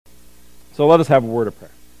So let us have a word of prayer.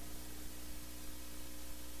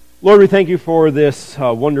 Lord, we thank you for this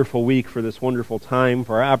wonderful week, for this wonderful time,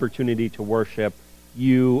 for our opportunity to worship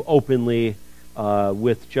you openly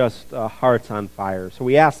with just hearts on fire. So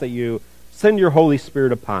we ask that you send your Holy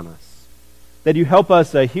Spirit upon us, that you help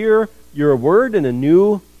us hear your word in a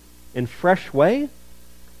new and fresh way,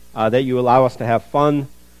 that you allow us to have fun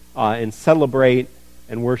and celebrate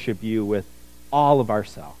and worship you with all of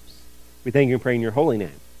ourselves. We thank you and pray in your holy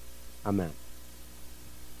name. Amen.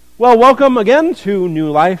 Well, welcome again to New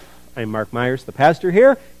Life. I'm Mark Myers, the pastor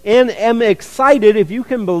here, and am excited, if you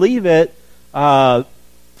can believe it, the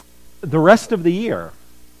rest of the year,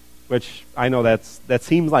 which I know that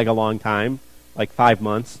seems like a long time, like 5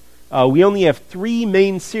 months. We only have 3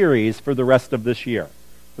 main series for the rest of this year,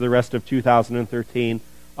 for the rest of 2013.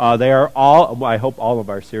 They are all, well, I hope all of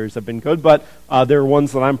our series have been good, but there are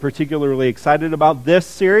ones that I'm particularly excited about. This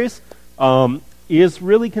series is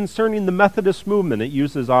really concerning the Methodist movement. It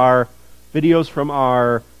uses our videos from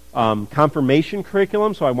our confirmation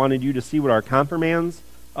curriculum, so I wanted you to see what our confirmands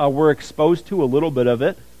were exposed to, a little bit of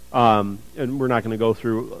it. And we're not going to go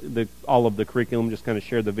through all of the curriculum, just kind of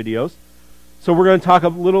share the videos. So we're going to talk a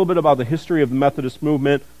little bit about the history of the Methodist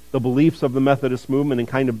movement, the beliefs of the Methodist movement, and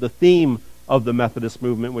kind of the theme of the Methodist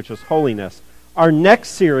movement, which is holiness. Our next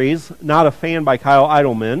series, Not a Fan by Kyle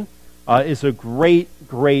Idleman, is a great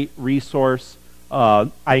resource.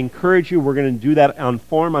 I encourage you, we're going to do that on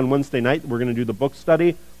form on Wednesday night. We're going to do the book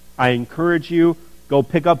study. I encourage you, go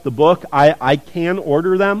pick up the book. I can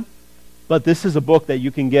order them, but this is a book that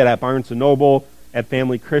you can get at Barnes & Noble, at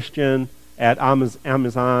Family Christian, at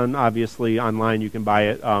Amazon. Obviously, online you can buy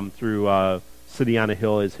it through City on a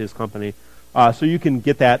Hill is his company. So you can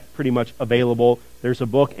get that pretty much available. There's a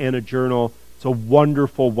book and a journal. It's a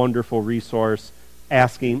wonderful resource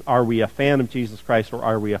asking, are we a fan of Jesus Christ or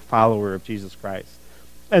are we a follower of Jesus Christ?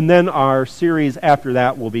 And then our series after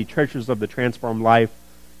that will be Treasures of the Transformed Life,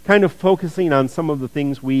 kind of focusing on some of the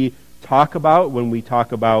things we talk about when we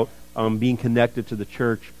talk about being connected to the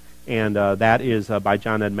church. And that is by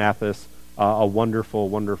John Ed Mathis, a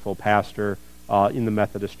wonderful pastor in the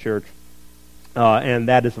Methodist Church. And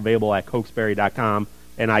that is available at cokesbury.com,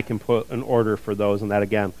 and I can put an order for those, and that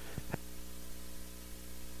again.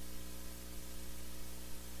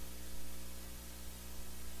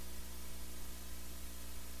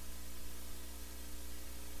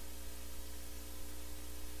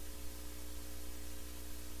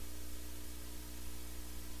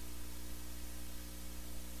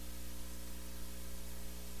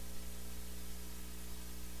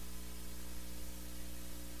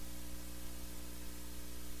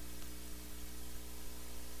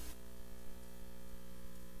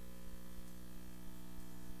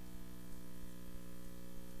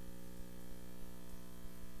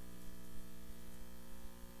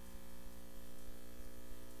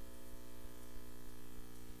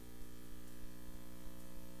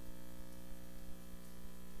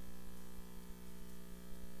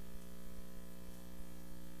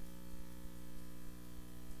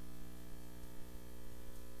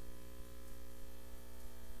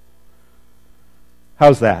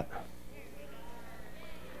 How's that?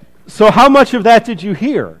 So how much of that did you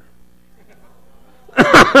hear?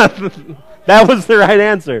 That was the right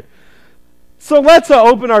answer. So let's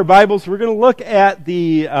open our Bibles. We're going to look at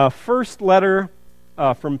the first letter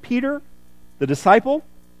from Peter, the disciple,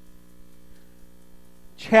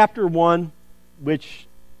 chapter 1, which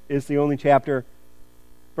is the only chapter,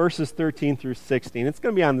 verses 13 through 16. It's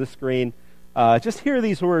going to be on the screen. Just hear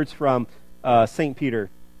these words from St. Peter.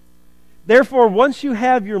 Therefore, once you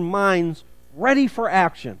have your minds ready for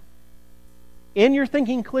action, and you're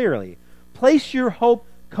thinking clearly, place your hope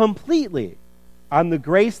completely on the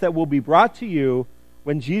grace that will be brought to you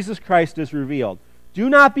when Jesus Christ is revealed.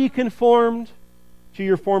 Do not be conformed to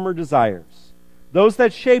your former desires, those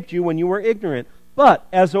that shaped you when you were ignorant, but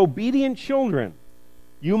as obedient children,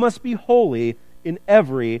 you must be holy in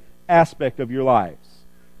every aspect of your lives,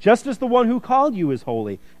 just as the one who called you is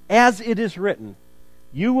holy, as it is written,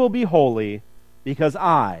 you will be holy because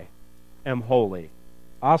I am holy.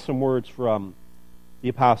 Awesome words from the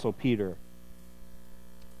Apostle Peter.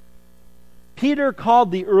 Peter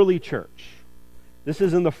called the early church. This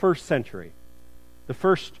is in the first century, the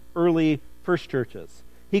first churches.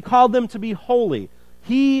 He called them to be holy.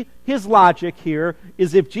 His logic here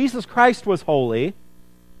is if Jesus Christ was holy,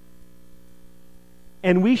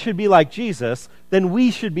 and we should be like Jesus, then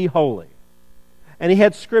we should be holy. And he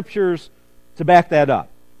had scriptures to back that up.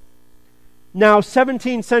 Now,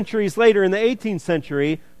 17 centuries later, in the 18th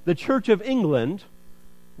century, the Church of England,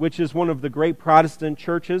 which is one of the great Protestant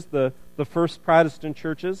churches, the first Protestant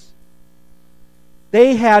churches,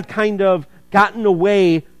 they had kind of gotten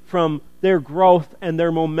away from their growth and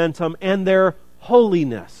their momentum and their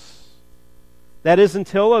holiness. That is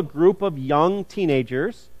until a group of young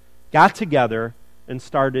teenagers got together and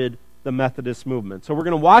started the Methodist movement. So we're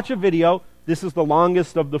going to watch a video. This is the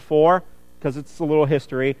longest of the four because it's a little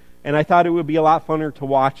history. And I thought it would be a lot funner to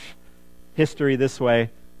watch history this way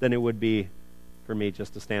than it would be for me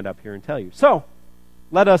just to stand up here and tell you. So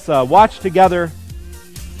let us watch together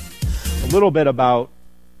a little bit about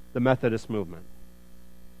the Methodist movement.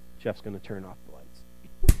 Jeff's going to turn off the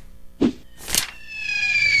lights.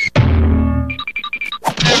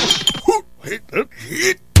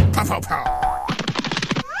 Pow, pow, pow.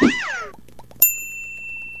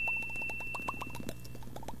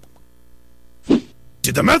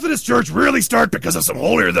 Did the Methodist Church really start because of some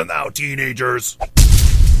holier-than-thou teenagers?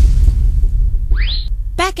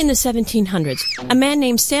 Back in the 1700s, a man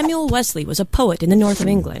named Samuel Wesley was a poet in the north of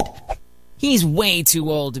England. He's way too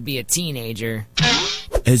old to be a teenager.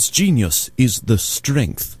 As genius is the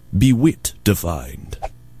strength, be wit defined,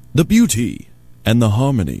 the beauty and the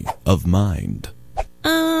harmony of mind.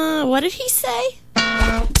 What did he say?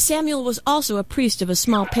 Samuel was also a priest of a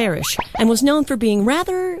small parish and was known for being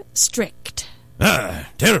rather strict.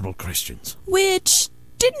 Terrible Christians. Which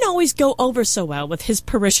didn't always go over so well with his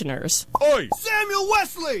parishioners. Oi! Samuel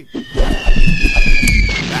Wesley!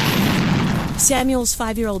 Samuel's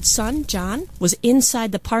 5-year-old son, John, was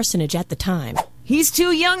inside the parsonage at the time. He's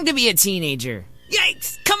too young to be a teenager.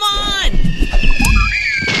 Yikes! Come on!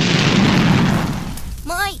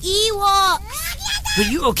 My Ewoks! Are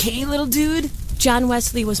you okay, little dude? John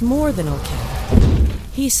Wesley was more than okay.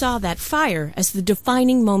 He saw that fire as the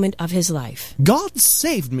defining moment of his life. God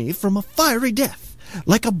saved me from a fiery death,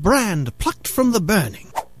 like a brand plucked from the burning.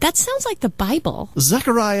 That sounds like the Bible.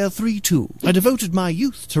 Zechariah 3:2. I devoted my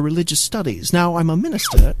youth to religious studies. Now I'm a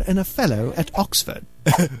minister and a fellow at Oxford.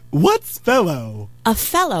 What's fellow? A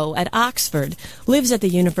fellow at Oxford lives at the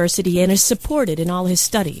university and is supported in all his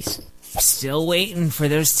studies. Still waiting for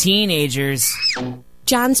those teenagers.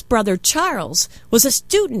 John's brother Charles was a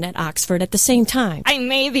student at Oxford at the same time. I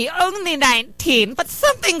may be only 19, but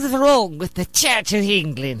something's wrong with the Church of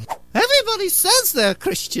England. Everybody says they're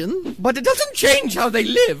Christian. But it doesn't change how they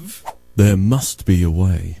live. There must be a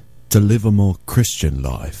way to live a more Christian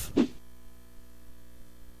life.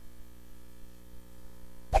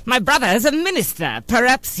 My brother is a minister.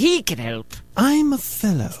 Perhaps he can help. I'm a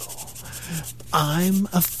fellow. I'm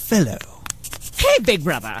a fellow. Hey, big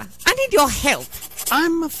brother, I need your help.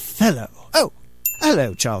 I'm a fellow. Oh,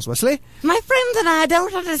 hello, Charles Wesley. My friends and I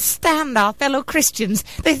don't understand our fellow Christians.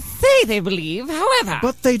 They say they believe, however.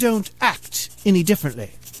 But they don't act any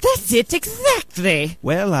differently. That's it, exactly.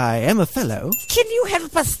 Well, I am a fellow. Can you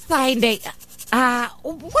help us find a...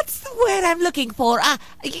 what's the word I'm looking for?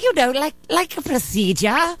 Like a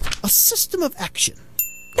procedure? A system of action.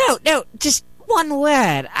 No, just one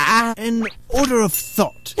word. An order of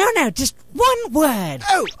thought. No, just one word.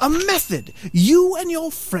 Oh, a method. You and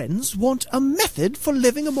your friends want a method for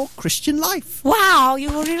living a more Christian life. Wow, you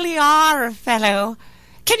really are a fellow.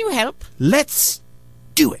 Can you help? Let's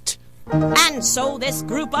do it. And so this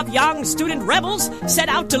group of young student rebels set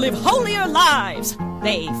out to live holier lives.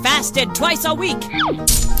 They fasted twice a week,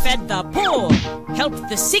 fed the poor, helped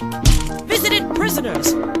the sick, visited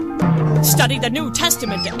prisoners, studied the New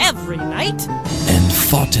Testament every night, And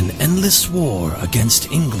fought an endless war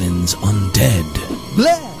against England's undead.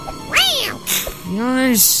 Blah! You don't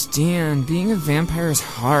understand. Being a vampire is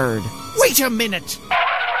hard. Wait a minute.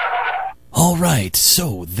 All right,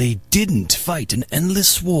 so they didn't fight an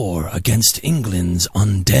endless war against England's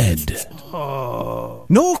undead.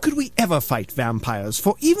 Nor could we ever fight vampires,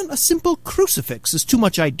 for even a simple crucifix is too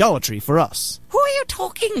much idolatry for us. Who are you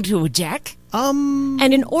talking to, Jack?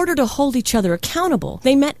 and in order to hold each other accountable,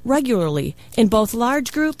 they met regularly in both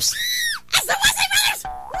large groups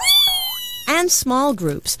and small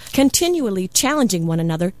groups, continually challenging one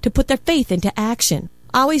another to put their faith into action,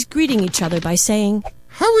 always greeting each other by saying,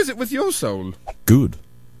 How is it with your soul? Good.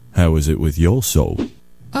 How is it with your soul?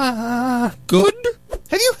 Good?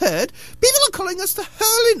 Have you heard? People are calling us the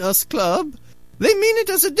Hurliness Club. They mean it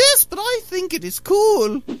as a diss, but I think it is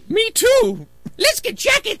cool. Me too. Let's get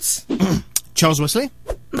jackets. Charles Wesley?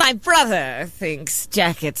 My brother thinks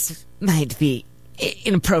jackets might be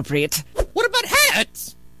inappropriate. What about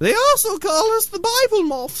hats? They also call us the Bible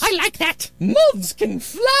Moths. I like that. Moths can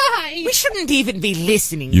fly. We shouldn't even be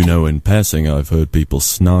listening. You know, in passing, I've heard people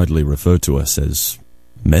snidely refer to us as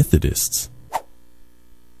Methodists.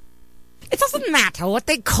 It doesn't matter what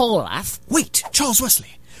they call us. Wait, Charles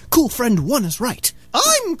Wesley. Cool Friend 1 is right.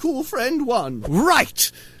 I'm Cool Friend 1.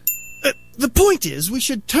 Right. The point is, we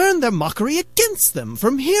should turn their mockery against them.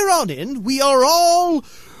 From here on in, we are all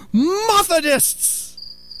Methodists.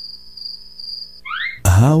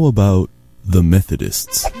 How about the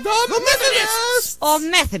Methodists? The Methodists! Or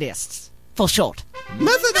Methodists, for short.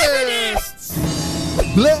 Methodists!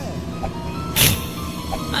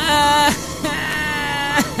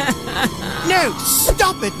 No,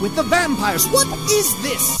 stop it with the vampires. What is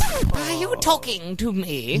this? Are you talking to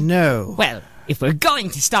me? No. Well, if we're going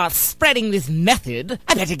to start spreading this method,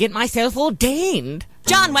 I better get myself ordained.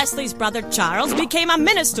 John Wesley's brother Charles became a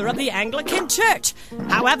minister of the Anglican Church.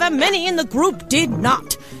 However, many in the group did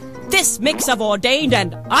not. This mix of ordained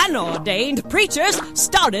and unordained preachers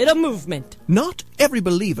started a movement. Not every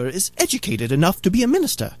believer is educated enough to be a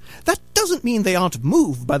minister. That doesn't mean they aren't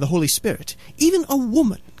moved by the Holy Spirit. Even a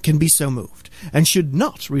woman can be so moved, and should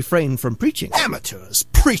not refrain from preaching. Amateurs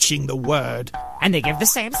preaching the word. And they give the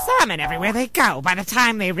same sermon everywhere they go. By the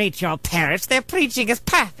time they reach your parish, their preaching is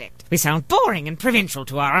perfect. We sound boring and provincial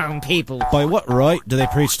to our own people. By what right do they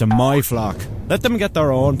preach to my flock? Let them get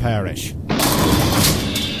their own parish.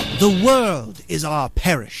 The world is our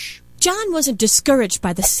parish. John wasn't discouraged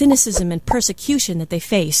by the cynicism and persecution that they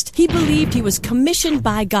faced. He believed he was commissioned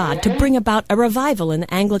by God to bring about a revival in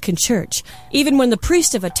the Anglican Church, even when the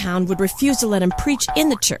priest of a town would refuse to let him preach in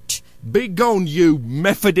the church. Be gone, you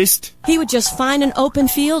Methodist! He would just find an open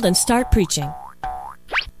field and start preaching.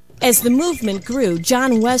 As the movement grew,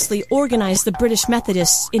 John Wesley organized the British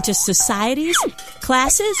Methodists into societies,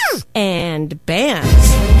 classes, and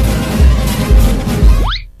bands.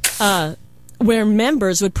 Where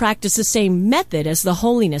members would practice the same method as the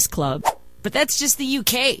Holiness Club. But that's just the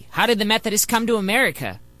UK. How did the Methodists come to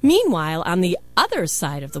America? Meanwhile, on the other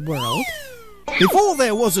side of the world... Before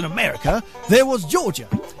there was an America, there was Georgia.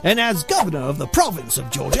 And as governor of the province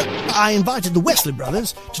of Georgia, I invited the Wesley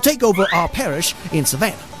brothers to take over our parish in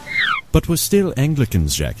Savannah. But we're still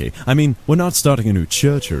Anglicans, Jackie. I mean, we're not starting a new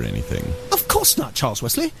church or anything. Of course not, Charles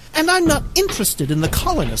Wesley. And I'm not interested in the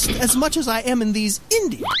colonists as much as I am in these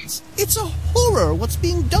Indians. It's a horror what's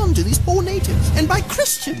being done to these poor natives, and by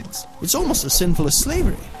Christians. It's almost as sinful as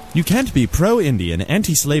slavery. You can't be pro-Indian,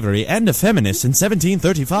 anti-slavery, and a feminist in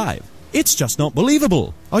 1735. It's just not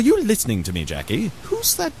believable. Are you listening to me, Jackie?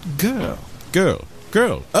 Who's that girl? Girl.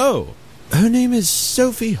 Oh, her name is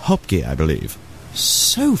Sophie Hopke, I believe.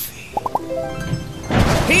 Sophie?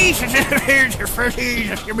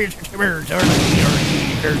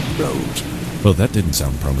 Well, that didn't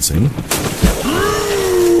sound promising.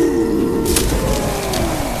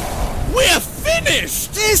 We're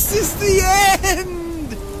finished! This is the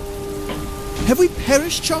end! Have we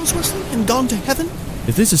perished, Charles Wesley, and gone to heaven?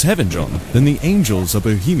 If this is heaven, John, then the angels are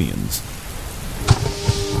Bohemians.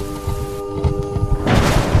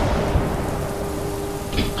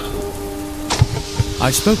 I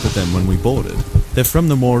spoke with them when we boarded. They're from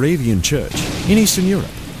the Moravian Church in Eastern Europe.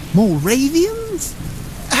 Moravians?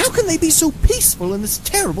 How can they be so peaceful in this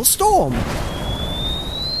terrible storm?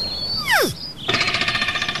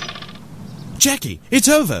 Jackie, it's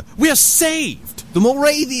over. We are saved. The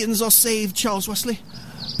Moravians are saved, Charles Wesley.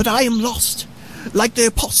 But I am lost. Like the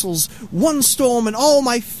apostles, one storm and all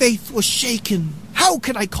my faith was shaken. How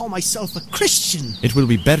can I call myself a Christian? It will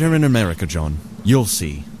be better in America, John. You'll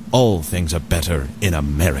see. All things are better in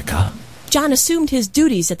America. John assumed his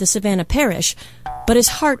duties at the Savannah Parish, but his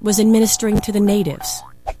heart was in ministering to the natives.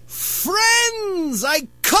 Friends, I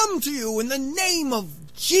come to you in the name of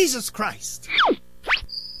Jesus Christ.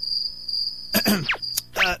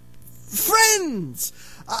 Friends,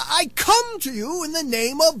 I come to you in the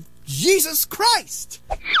name of Jesus Christ.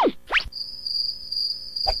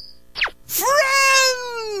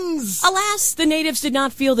 Friends! Alas, the natives did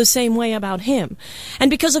not feel the same way about him, and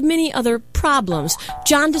because of many other problems,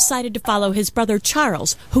 John decided to follow his brother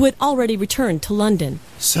Charles, who had already returned to London.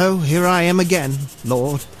 So here I am again,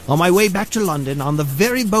 Lord, on my way back to London on the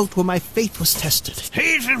very boat where my faith was tested.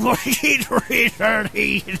 Piece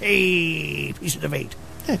of eight.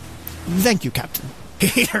 Thank you, Captain.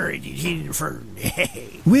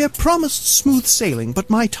 We're promised smooth sailing, but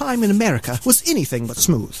my time in America was anything but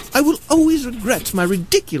smooth. I will always regret my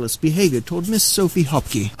ridiculous behavior toward Miss Sophie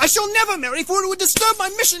Hopke. I shall never marry, for it would disturb my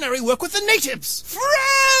missionary work with the natives.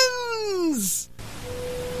 Friends!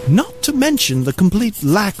 Not to mention the complete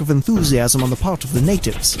lack of enthusiasm on the part of the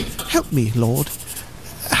natives. Help me, Lord.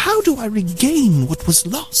 How do I regain what was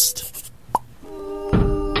lost?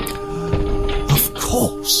 Of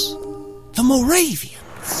course. The Moravians.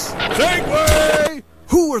 Segway!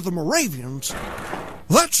 Who are the Moravians?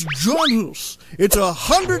 That's John Hus. It's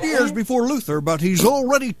 100 years before Luther, but he's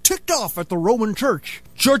already ticked off at the Roman Church.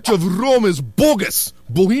 Church of Rome is bogus.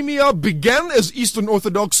 Bohemia began as Eastern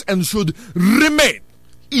Orthodox and should remain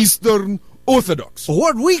Eastern Orthodox.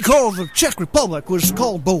 What we call the Czech Republic was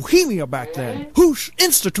called Bohemia back then. Hus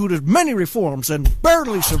instituted many reforms and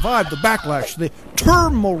barely survived the backlash. The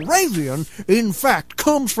term Moravian, in fact,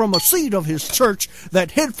 comes from a seed of his church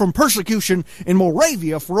that hid from persecution in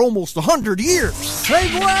Moravia for almost 100 years.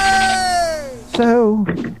 Segway! So,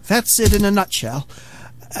 that's it in a nutshell.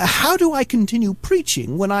 How do I continue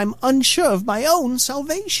preaching when I'm unsure of my own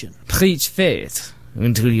salvation? Preach faith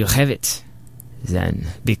until you have it. Then,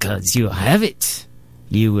 because you have it,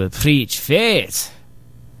 you will preach faith.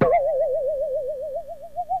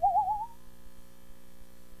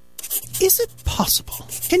 Is it possible?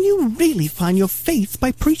 Can you really find your faith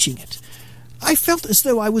by preaching it? I felt as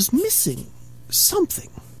though I was missing something.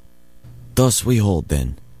 Thus we hold,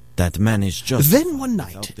 then, that man is just... Then one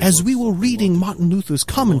night, as we were reading Martin Luther's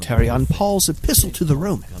commentary on Paul's epistle to the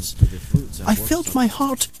Romans, I felt my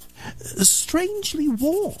heart strangely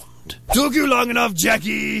warm. Took you long enough,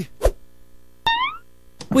 Jackie!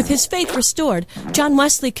 With his faith restored, John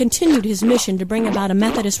Wesley continued his mission to bring about a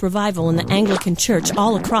Methodist revival in the Anglican Church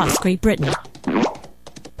all across Great Britain.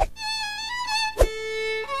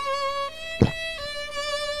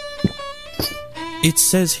 It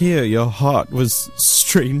says here your heart was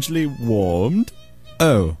strangely warmed?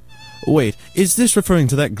 Oh, wait, is this referring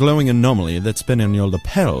to that glowing anomaly that's been in your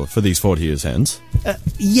lapel for these 40 years hence?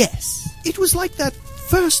 Yes. It was like that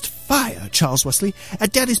first fire, Charles Wesley,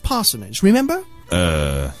 at Daddy's parsonage, remember?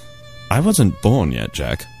 I wasn't born yet,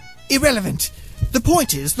 Jack. Irrelevant. The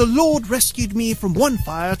point is, the Lord rescued me from one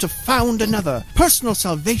fire to found another. Personal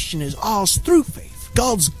salvation is ours through faith.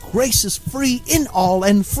 God's grace is free in all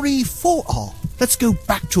and free for all. Let's go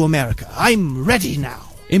back to America. I'm ready now.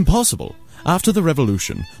 Impossible. After the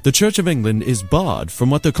Revolution, the Church of England is barred from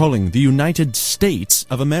what they're calling the United States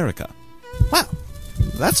of America. Wow.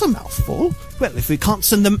 That's a mouthful. Well, if we can't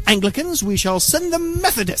send them Anglicans, we shall send them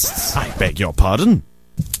Methodists. I beg your pardon?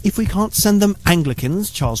 If we can't send them Anglicans,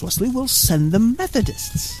 Charles Wesley, we'll send them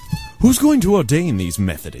Methodists. Who's going to ordain these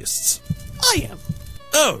Methodists? I am.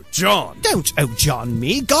 Oh, John! Don't oh John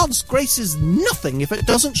me. God's grace is nothing if it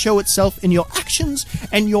doesn't show itself in your actions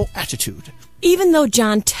and your attitude. Even though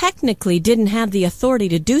John technically didn't have the authority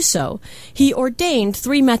to do so, he ordained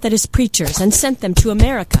 3 Methodist preachers and sent them to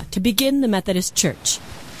America to begin the Methodist Church.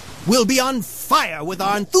 We'll be on fire with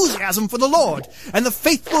our enthusiasm for the Lord, and the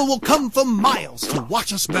faithful will come for miles to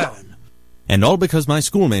watch us burn. And all because my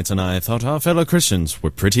schoolmates and I thought our fellow Christians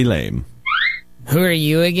were pretty lame. Who are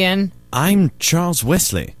you again? I'm Charles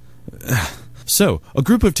Wesley. So, a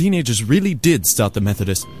group of teenagers really did start the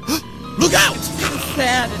Methodist... Look out!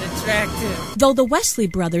 Sad and attractive. Though the Wesley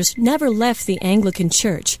brothers never left the Anglican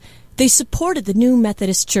Church, they supported the new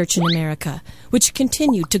Methodist Church in America, which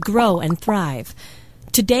continued to grow and thrive.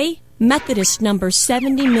 Today, Methodists number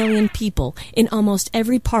 70 million people in almost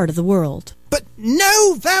every part of the world. But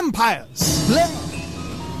no vampires!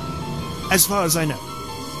 As far as I know.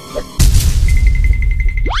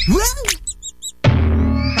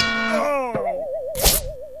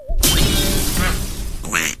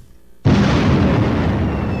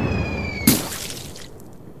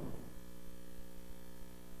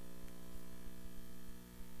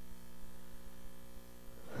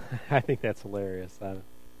 I think that's hilarious.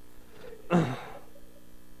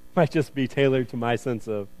 Might just be tailored to my sense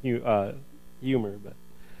of humor, but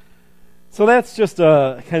so that's just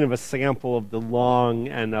a kind of a sample of the long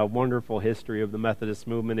and wonderful history of the Methodist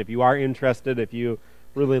movement. If you are interested, if you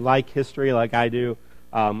really like history like I do,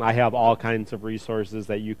 I have all kinds of resources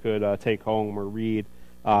that you could take home or read.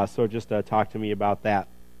 So just talk to me about that.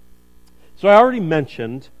 So I already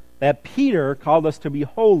mentioned that Peter called us to be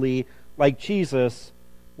holy like Jesus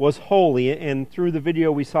was holy, and through the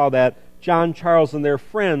video we saw that John, Charles, and their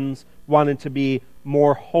friends wanted to be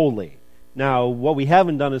more holy. Now, what we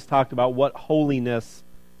haven't done is talked about what holiness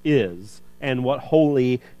is and what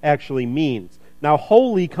holy actually means. Now,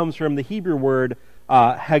 holy comes from the Hebrew word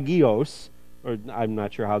hagios, or I'm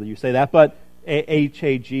not sure how you say that, but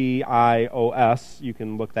Hagios. You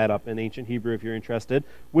can look that up in ancient Hebrew if you're interested,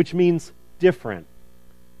 which means different.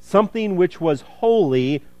 Something which was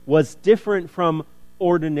holy was different from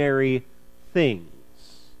ordinary things.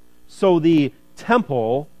 So the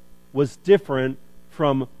temple was different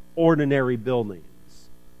from ordinary buildings.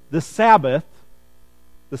 The Sabbath,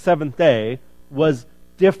 the seventh day, was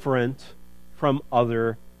different from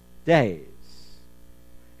other days.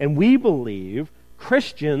 And we believe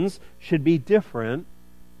Christians should be different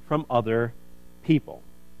from other people.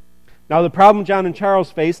 Now, the problem John and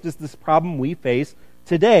Charles faced is this problem we face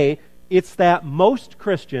today. It's that most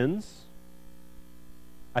Christians,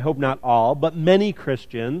 I hope not all, but many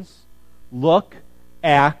Christians look,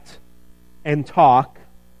 act, and talk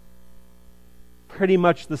pretty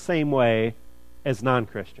much the same way as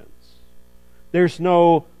non-Christians. There's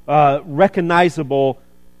no recognizable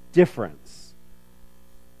difference.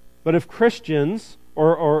 But if Christians,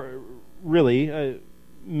 or really,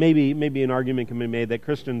 maybe an argument can be made that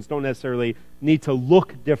Christians don't necessarily need to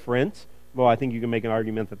look different. Well, I think you can make an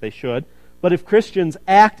argument that they should. But if Christians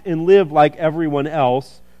act and live like everyone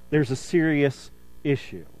else, there's a serious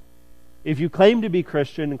issue. If you claim to be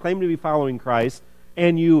Christian and claim to be following Christ,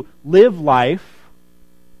 and you live life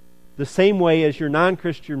the same way as your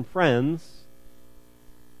non-Christian friends,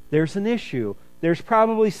 there's an issue. There's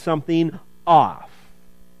probably something off.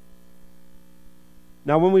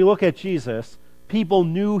 Now, when we look at Jesus, people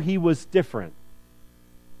knew he was different.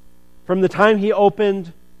 From the time he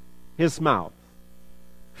opened his mouth,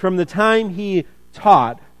 from the time he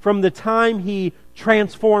taught, from the time he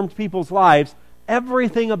transformed people's lives,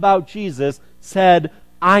 everything about Jesus said,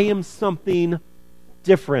 I am something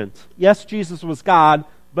different. Yes, Jesus was God,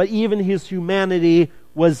 but even his humanity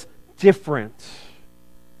was different.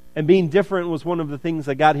 And being different was one of the things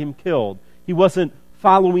that got him killed. He wasn't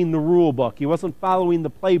following the rule book. He wasn't following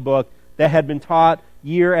the playbook that had been taught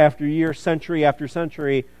year after year, century after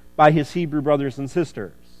century by his Hebrew brothers and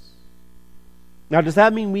sisters. Now, does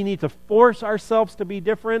that mean we need to force ourselves to be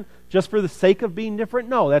different just for the sake of being different?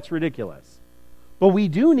 No, that's ridiculous. But we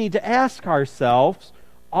do need to ask ourselves,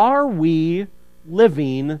 are we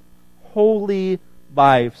living holy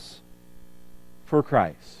lives for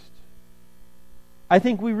Christ? I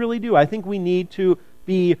think we really do. I think we need to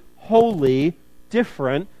be wholly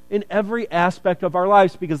different in every aspect of our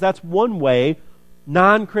lives, because that's one way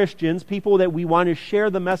non-Christians, people that we want to share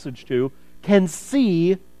the message to, can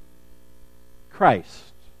see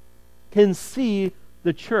Christ, can see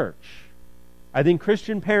the church. I think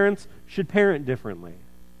Christian parents should parent differently.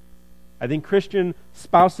 I think Christian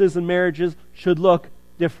spouses and marriages should look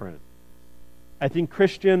different. I think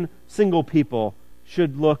Christian single people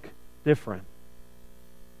should look different.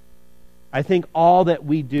 I think all that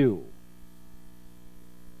we do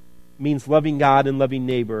means loving God and loving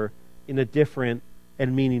neighbor in a different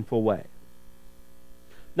and meaningful way.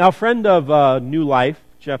 Now, friend of New Life,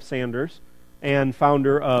 Jeff Sanders, and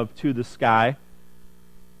founder of To the Sky,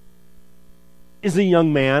 is a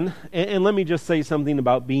young man. And let me just say something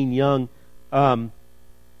about being young.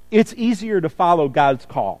 It's easier to follow God's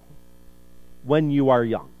call when you are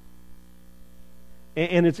young.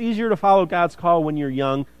 And it's easier to follow God's call when you're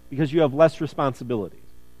young because you have less responsibilities.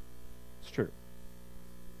 It's true.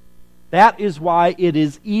 That is why it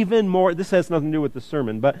is even more, this has nothing to do with the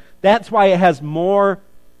sermon, but that's why it has more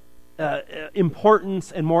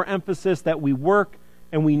importance and more emphasis that we work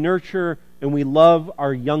and we nurture and we love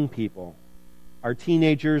our young people, our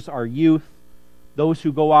teenagers, our youth, those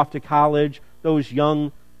who go off to college, those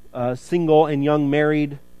young single and young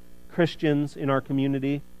married Christians in our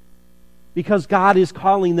community, because God is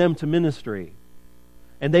calling them to ministry,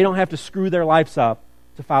 and they don't have to screw their lives up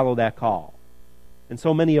to follow that call. And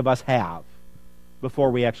so many of us have,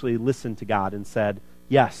 before we actually listened to God and said,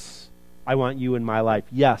 yes, I want you in my life.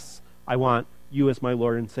 Yes, I want you as my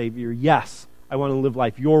Lord and Savior. Yes, I want to live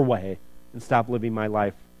life your way and stop living my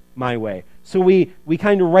life my way. So we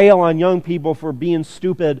kind of rail on young people for being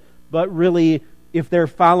stupid, but really, if they're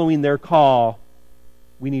following their call,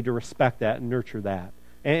 we need to respect that and nurture that.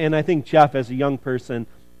 And I think Jeff, as a young person,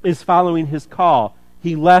 is following his call.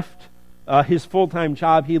 He left his full-time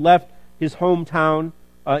job. He left his hometown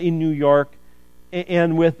in New York,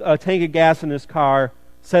 and with a tank of gas in his car,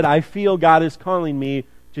 said, I feel God is calling me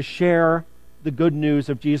to share the good news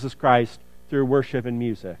of Jesus Christ through worship and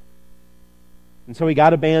music. And so he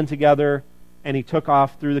got a band together, and he took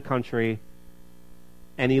off through the country,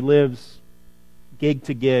 and he lives gig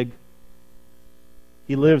to gig.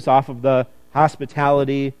 He lives off of the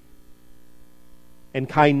hospitality and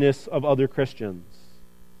kindness of other Christians.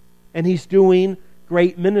 And he's doing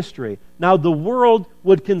great ministry. Now, the world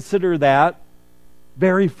would consider that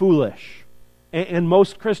very foolish. And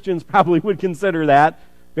most Christians probably would consider that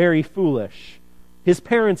very foolish. His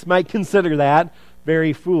parents might consider that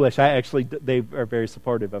very foolish. They are very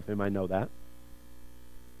supportive of him, I know that.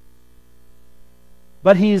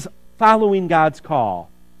 But he's following God's call.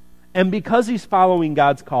 And because he's following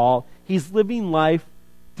God's call, he's living life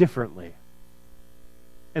differently.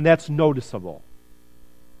 And that's noticeable.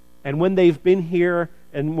 And when they've been here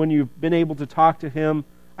and when you've been able to talk to him,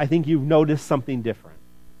 I think you've noticed something different.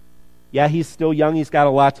 Yeah, he's still young, he's got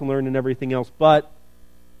a lot to learn and everything else, but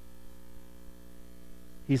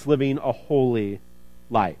he's living a holy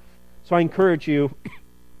life. So I encourage you,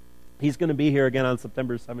 he's going to be here again on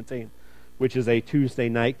September 17th, which is a Tuesday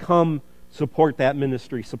night. Come support that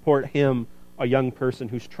ministry. Support him, a young person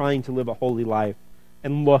who's trying to live a holy life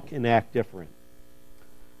and look and act different.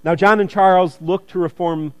 Now, John and Charles looked to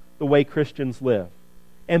reform the way Christians live.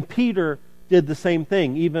 And Peter did the same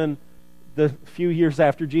thing, even the few years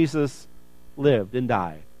after Jesus lived and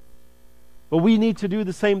died. But we need to do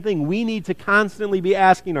the same thing. We need to constantly be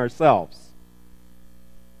asking ourselves,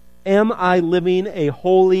 am I living a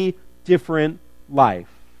wholly different life?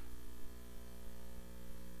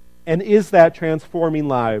 And is that transforming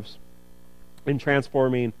lives and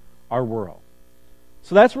transforming our world?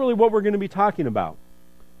 So that's really what we're going to be talking about.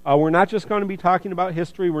 We're not just going to be talking about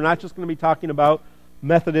history. We're not just going to be talking about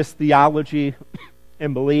Methodist theology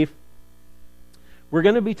and belief. We're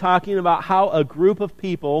going to be talking about how a group of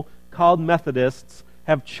people called Methodists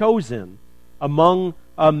have chosen, among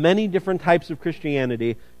many different types of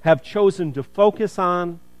Christianity, have chosen to focus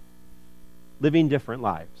on living different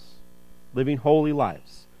lives, living holy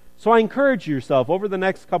lives. So I encourage yourself, over the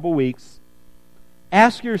next couple weeks,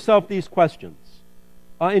 ask yourself these questions.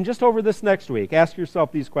 And just over this next week, ask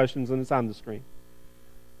yourself these questions, and it's on the screen.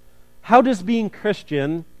 How does being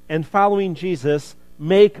Christian and following Jesus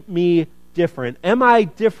make me different? Am I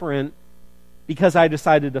different because I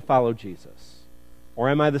decided to follow Jesus? Or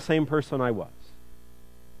am I the same person I was?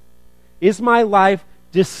 Is my life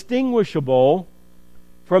distinguishable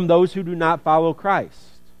from those who do not follow Christ?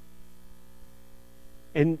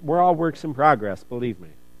 And we're all works in progress, believe me.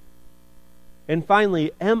 And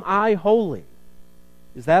finally, am I holy?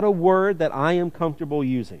 Is that a word that I am comfortable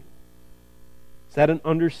using? Is that an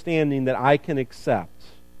understanding that I can accept,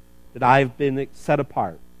 that I've been set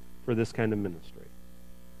apart for this kind of ministry?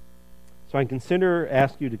 So I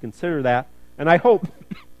ask you to consider that, and I hope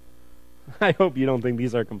you don't think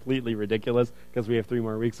these are completely ridiculous because we have 3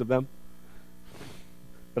 more weeks of them.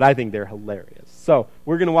 But I think they're hilarious. So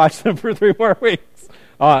we're going to watch them for 3 more weeks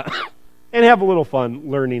and have a little fun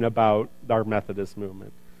learning about our Methodist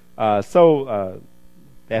movement.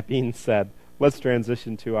 That being said, let's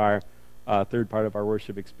transition to our third part of our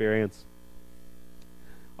worship experience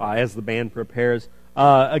as the band prepares.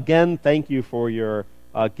 Again, thank you for your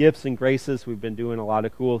gifts and graces. We've been doing a lot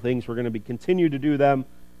of cool things. We're going to continue to do them,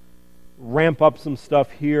 ramp up some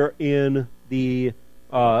stuff here in the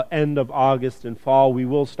end of August and fall. We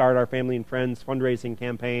will start our Family and Friends fundraising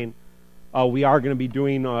campaign. We are going to be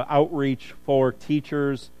doing outreach for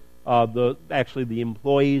teachers, the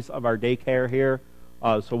employees of our daycare here.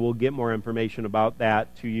 So we'll get more information about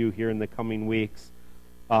that to you here in the coming weeks.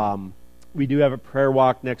 We do have a prayer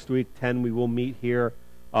walk next week, 10. We will meet here,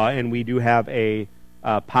 and we do have a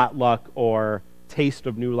potluck or Taste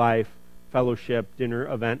of New Life fellowship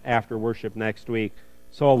dinner event after worship next week.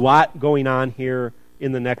 So a lot going on here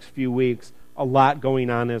in the next few weeks, a lot going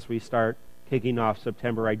on as we start kicking off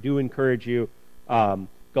September. I do encourage you,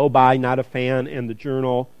 go buy Not a Fan and the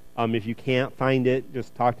Journal. If you can't find it,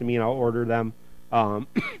 just talk to me and I'll order them.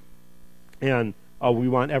 And we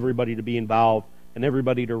want everybody to be involved and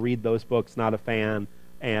everybody to read those books, Not a Fan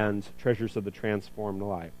and Treasures of the Transformed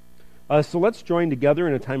Life. So let's join together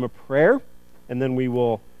in a time of prayer, and then we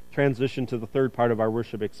will transition to the third part of our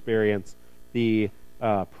worship experience, the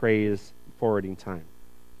praise forwarding time.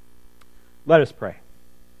 Let us pray.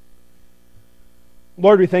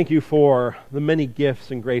 Lord, we thank you for the many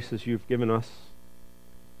gifts and graces you've given us.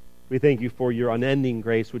 We thank you for your unending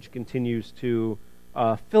grace, which continues to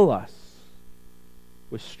fill us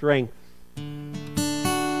with strength,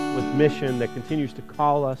 with mission, that continues to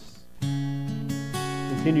call us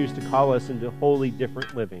into wholly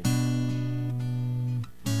different living.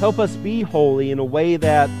 Help us be holy in a way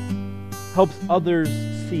that helps others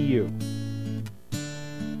see you,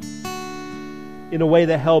 in a way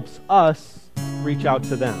that helps us reach out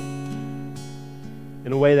to them,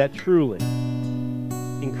 in a way that truly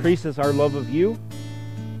increases our love of you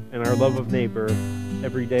and our love of neighbor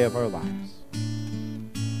every day of our lives.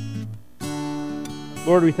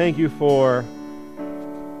 Lord, we thank you for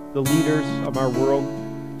the leaders of our world,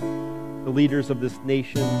 the leaders of this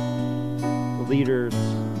nation, the leaders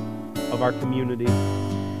of our community,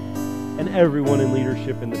 and everyone in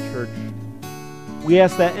leadership in the church. We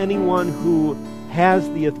ask that anyone who has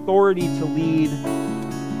the authority to lead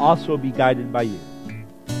also be guided by you,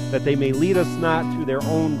 that they may lead us not to their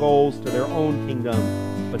own goals, to their own kingdom,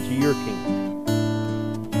 but to your kingdom.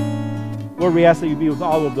 Lord, we ask that you be with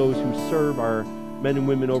all of those who serve, our men and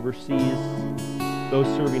women overseas, those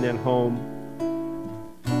serving at home.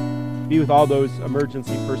 Be with all those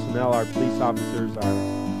emergency personnel, our police officers, our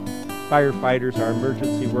firefighters, our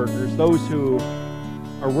emergency workers, those who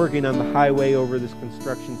are working on the highway over this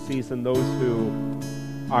construction season, those who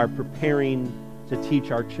are preparing to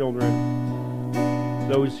teach our children,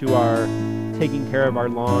 those who are taking care of our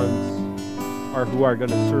lawns, or who are going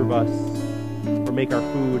to serve us or make our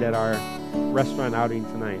food at our restaurant outing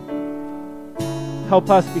tonight. Help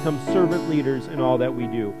us become servant leaders in all that we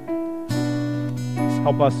do.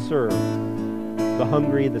 Help us serve the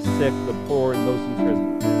hungry, the sick, the poor, and those in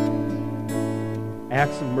prison.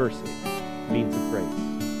 Acts of mercy, means of grace.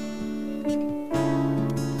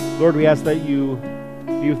 Lord, we ask that you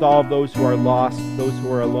be with all of those who are lost, those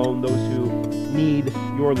who are alone, those who need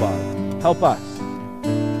your love. Help us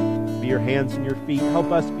be your hands and your feet.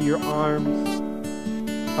 Help us be your arms.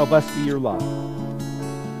 Help us be your love.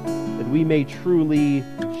 That we may truly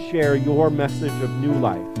share your message of new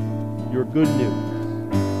life, your good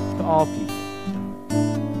news, to all people.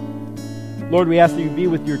 Lord, we ask that you be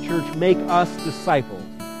with your church. Make us disciples,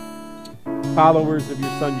 followers of your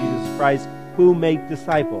Son, Jesus Christ, who make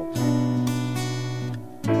disciples.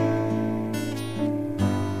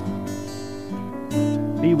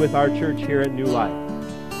 Be with our church here at New Life.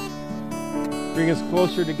 Bring us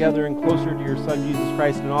closer together and closer to your Son, Jesus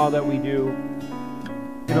Christ, in all that we do,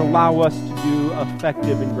 and allow us to do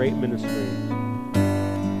effective and great ministry.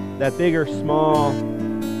 That big or small,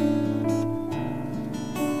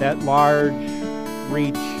 that large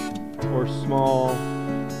reach or small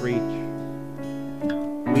reach,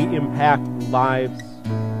 we impact lives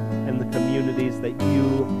and the communities that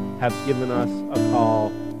you have given us a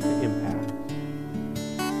call to impact.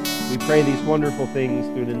 We pray these wonderful things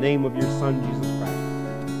through the name of your Son, Jesus Christ.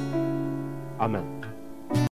 Amen.